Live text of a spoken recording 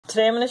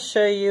Today I'm going to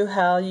show you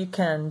how you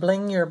can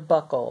bling your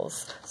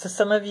buckles. So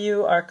some of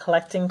you are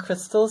collecting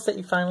crystals that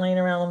you find laying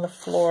around on the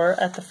floor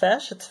at the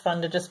fesh. It's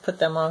fun to just put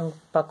them on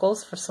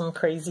buckles for some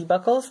crazy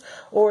buckles.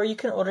 Or you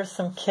can order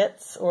some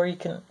kits or you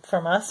can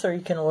from us, or you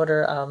can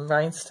order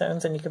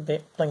rhinestones and you can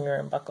bling your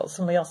own buckles.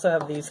 And we also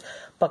have these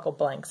buckle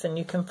blanks, and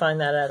you can find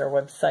that at our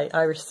website,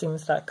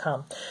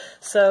 irishseams.com.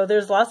 So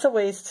there's lots of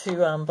ways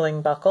to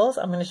bling buckles.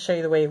 I'm going to show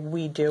you the way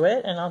we do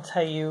it, and I'll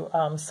tell you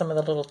some of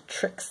the little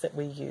tricks that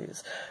we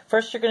use.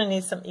 First, you're going to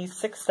need some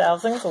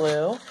E6000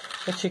 glue,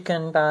 which you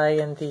can buy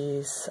in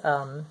these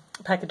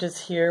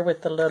packages here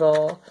with the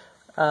little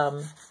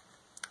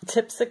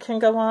tips that can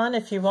go on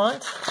if you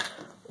want.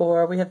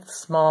 Or we have the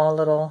small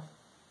little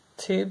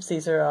tubes.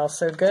 These are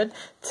also good.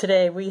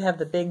 Today we have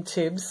the big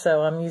tubes,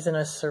 so I'm using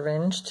a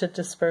syringe to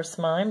disperse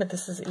mine, but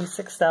this is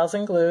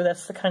E6000 glue.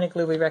 That's the kind of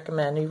glue we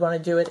recommend. You want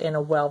to do it in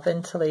a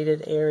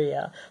well-ventilated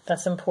area.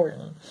 That's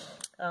important.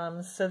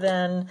 So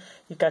then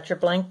you've got your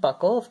blank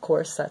buckle. Of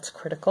course, that's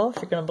critical if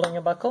you're going to bling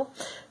a buckle.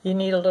 You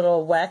need a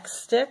little wax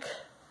stick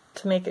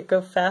to make it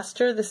go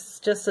faster. This is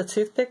just a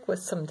toothpick with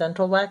some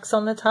dental wax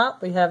on the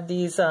top. We have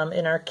these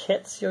in our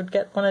kits. You'll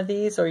get one of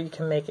these, or you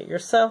can make it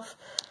yourself.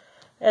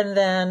 And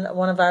then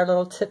one of our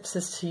little tips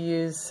is to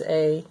use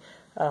a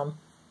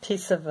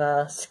piece of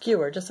a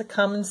skewer, just a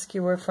common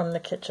skewer from the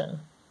kitchen.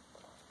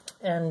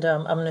 And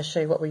I'm going to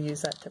show you what we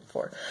use that tip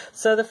for.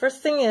 So the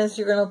first thing is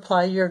you're going to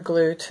apply your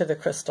glue to the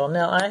crystal.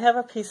 Now I have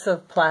a piece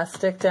of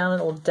plastic down,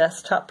 an old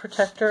desktop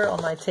protector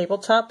on my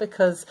tabletop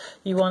because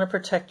you want to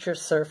protect your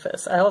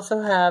surface. I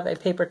also have a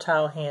paper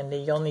towel handy.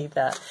 You'll need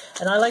that.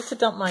 And I like to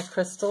dump my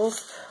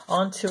crystals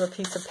onto a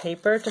piece of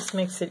paper. It just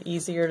makes it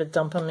easier to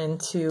dump them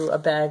into a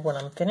bag when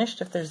I'm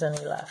finished if there's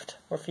any left,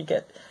 or if you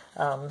get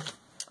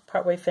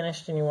partway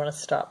finished and you want to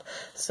stop.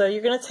 So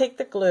you're going to take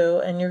the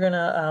glue and you're going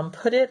to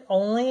put it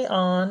only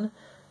on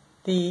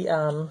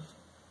the,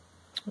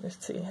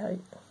 let's see how,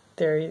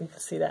 there you can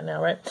see that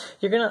now, right?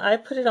 I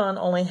put it on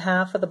only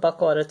half of the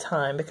buckle at a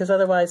time because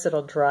otherwise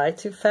it'll dry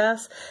too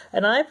fast.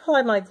 And I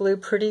apply my glue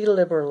pretty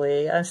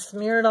liberally. I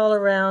smear it all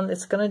around.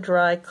 It's going to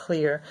dry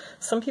clear.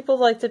 Some people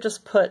like to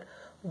just put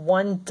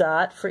one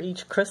dot for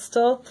each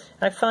crystal.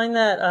 I find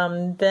that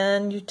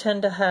then you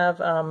tend to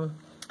have a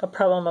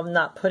problem of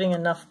not putting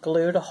enough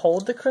glue to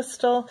hold the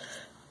crystal,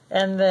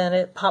 and then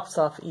it pops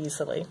off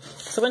easily.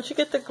 So once you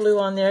get the glue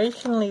on there, you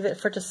can leave it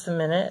for just a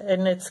minute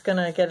and it's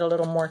going to get a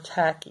little more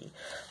tacky.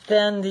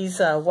 Then these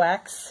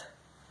wax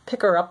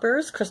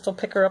picker-uppers, crystal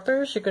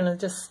picker-uppers, you're going to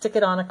just stick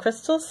it on a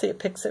crystal, see it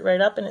picks it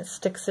right up and it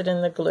sticks it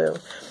in the glue.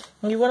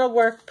 And you want to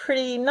work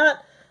pretty,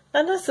 not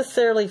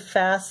necessarily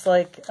fast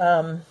like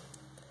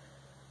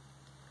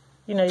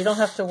you know, you don't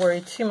have to worry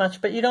too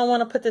much, but you don't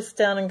want to put this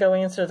down and go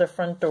answer the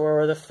front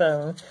door or the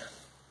phone,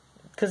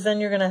 because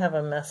then you're going to have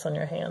a mess on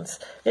your hands.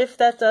 If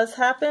that does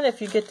happen, if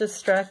you get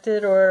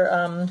distracted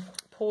or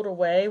pulled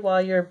away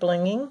while you're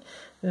blinging,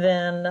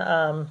 then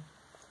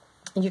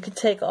you can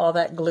take all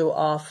that glue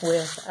off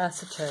with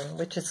acetone,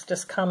 which is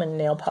just common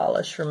nail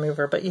polish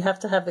remover, but you have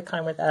to have the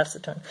kind with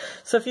acetone.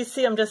 So if you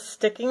see, I'm just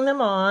sticking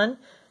them on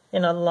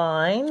in a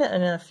line,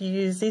 and if you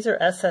use, these are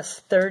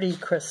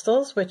SS30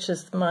 crystals, which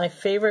is my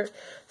favorite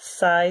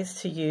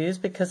size to use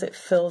because it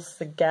fills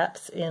the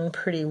gaps in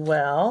pretty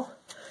well.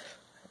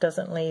 It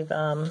doesn't leave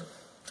a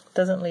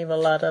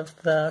lot of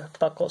the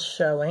buckle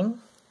showing.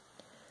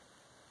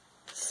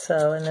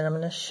 So, and then I'm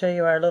going to show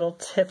you our little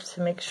tip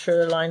to make sure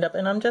they're lined up,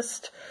 and I'm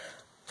just,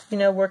 you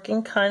know,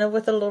 working kind of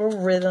with a little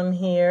rhythm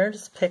here.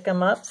 Just pick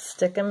them up,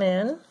 stick them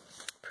in.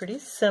 Pretty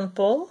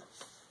simple.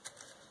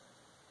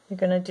 You're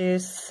going to do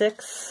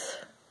 6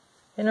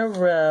 in a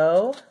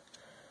row,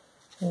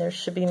 and there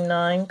should be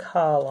 9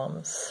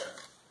 columns.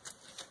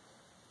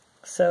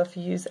 So if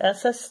you use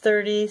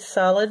SS30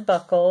 solid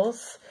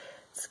buckles,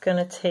 it's going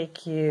to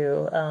take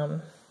you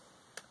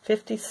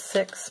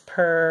 56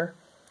 per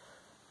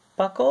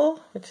buckle,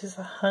 which is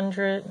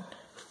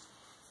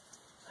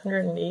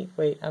 108.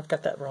 Wait, I've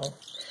got that wrong.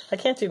 I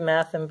can't do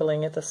math and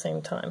bling at the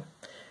same time.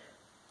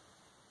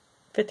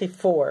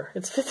 54.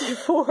 It's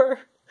 54.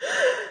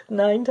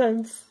 9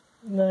 times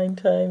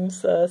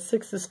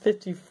 6 is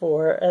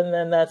 54, and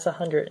then that's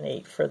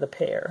 108 for the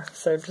pair.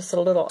 So just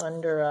a little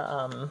under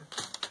a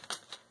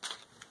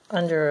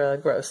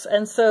gross.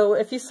 And so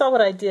if you saw what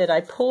I did,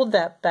 I pulled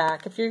that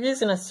back. If you're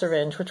using a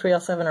syringe, which we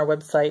also have on our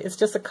website, it's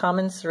just a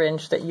common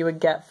syringe that you would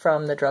get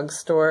from the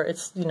drugstore.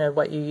 It's, you know,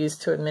 what you use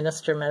to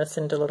administer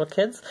medicine to little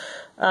kids.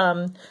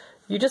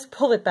 You just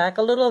pull it back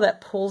a little.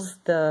 That pulls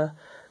the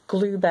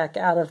glue back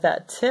out of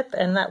that tip,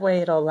 and that way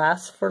it'll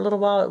last for a little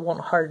while. It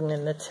won't harden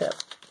in the tip.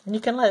 And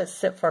you can let it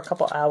sit for a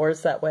couple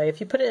hours that way. If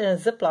you put it in a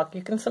Ziploc,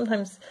 you can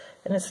sometimes,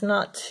 and it's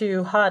not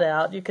too hot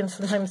out, you can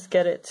sometimes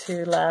get it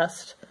to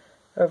last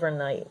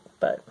overnight.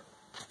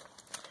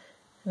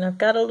 And I've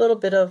got a little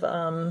bit of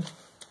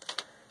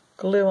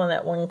glue on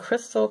that one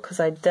crystal because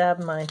I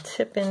dabbed my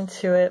tip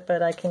into it,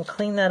 but I can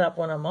clean that up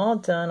when I'm all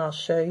done. I'll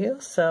show you.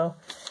 So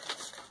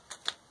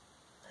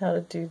how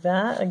to do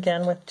that,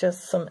 again with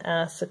just some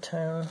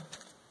acetone.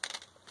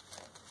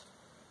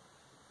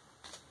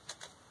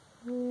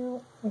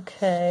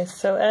 Okay,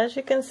 so as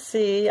you can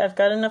see, I've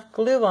got enough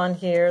glue on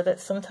here that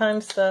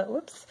sometimes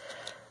the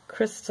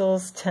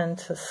crystals tend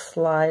to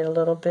slide a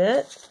little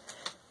bit.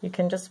 You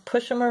can just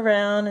push them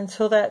around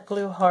until that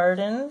glue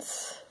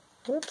hardens.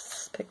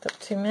 Whoops, picked up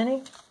too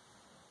many.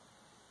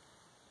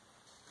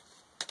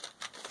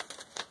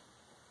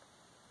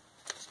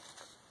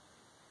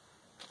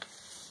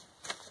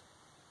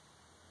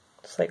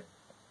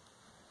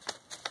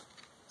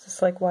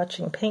 It's like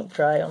watching paint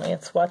dry, only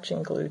it's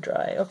watching glue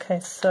dry. Okay,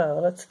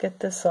 so let's get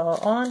this all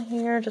on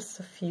here,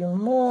 just a few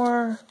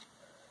more.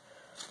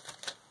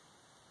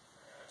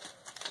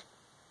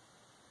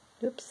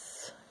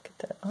 Oops, get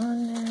that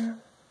on there.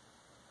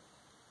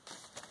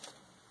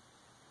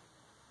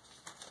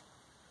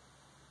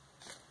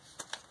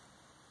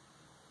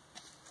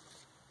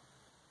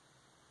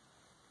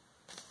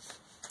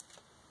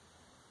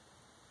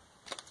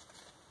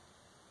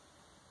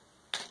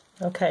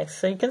 Okay,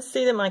 so you can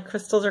see that my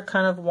crystals are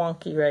kind of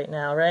wonky right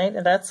now, right?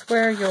 And that's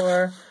where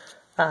your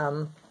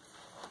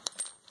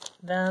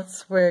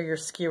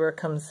skewer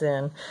comes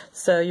in.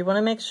 So you want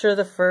to make sure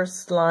the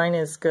first line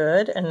is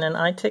good, and then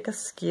I take a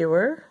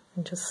skewer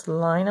and just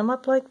line them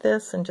up like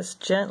this and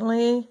just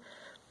gently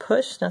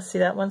push. Now see,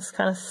 that one's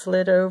kind of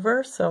slid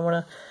over, so I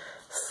want to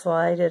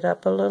slide it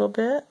up a little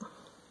bit.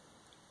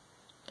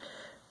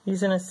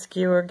 Using a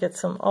skewer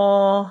gets them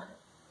all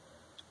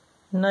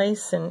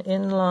nice and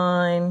in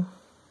line,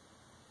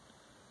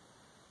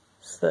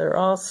 so they're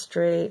all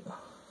straight.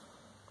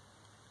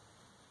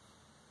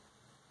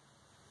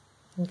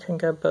 You can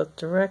go both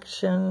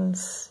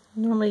directions.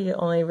 Normally you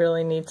only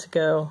really need to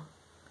go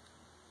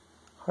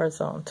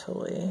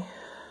horizontally.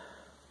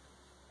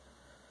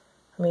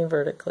 I mean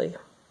vertically.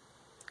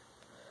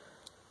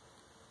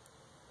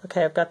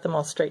 Okay, I've got them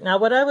all straight. Now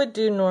what I would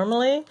do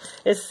normally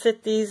is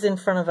sit these in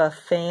front of a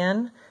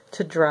fan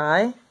to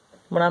dry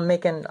when I'm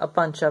making a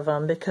bunch of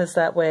them, because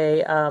that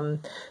way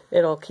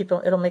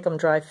it'll make them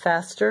dry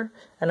faster,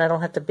 and I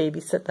don't have to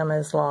babysit them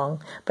as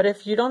long. But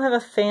if you don't have a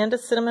fan to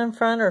sit them in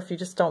front, or if you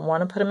just don't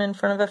want to put them in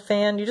front of a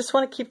fan, you just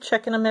want to keep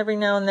checking them every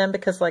now and then,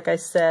 because like I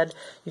said,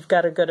 you've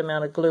got a good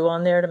amount of glue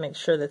on there to make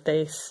sure that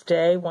they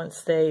stay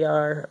once they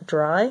are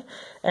dry,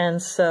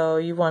 and so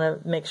you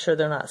want to make sure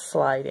they're not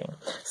sliding.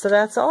 So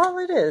that's all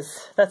it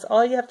is. That's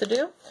all you have to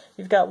do.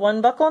 You've got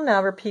one buckle,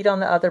 now repeat on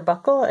the other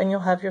buckle, and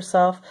you'll have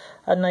yourself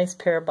a nice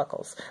pair of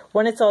buckles.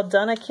 When it's all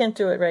done, I can't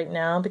do it right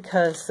now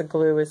because the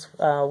glue is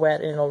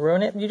wet and it'll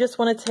ruin it. You just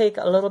want to take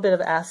a little bit of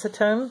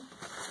acetone,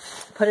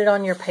 put it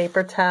on your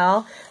paper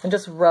towel, and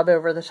just rub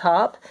over the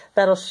top.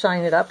 That'll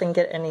shine it up and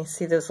get any,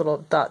 see those little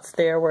dots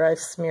there where I've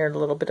smeared a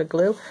little bit of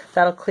glue?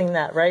 That'll clean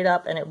that right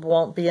up, and it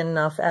won't be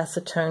enough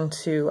acetone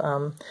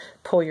to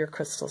pull your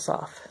crystals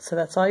off. So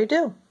that's all you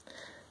do.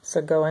 So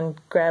go and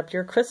grab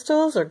your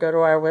crystals, or go to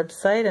our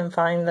website and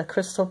find the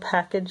crystal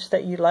package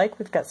that you like.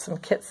 We've got some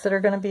kits that are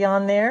going to be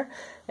on there,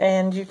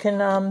 and you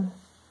can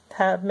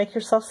make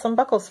yourself some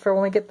buckles for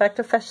when we get back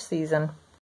to fesh season.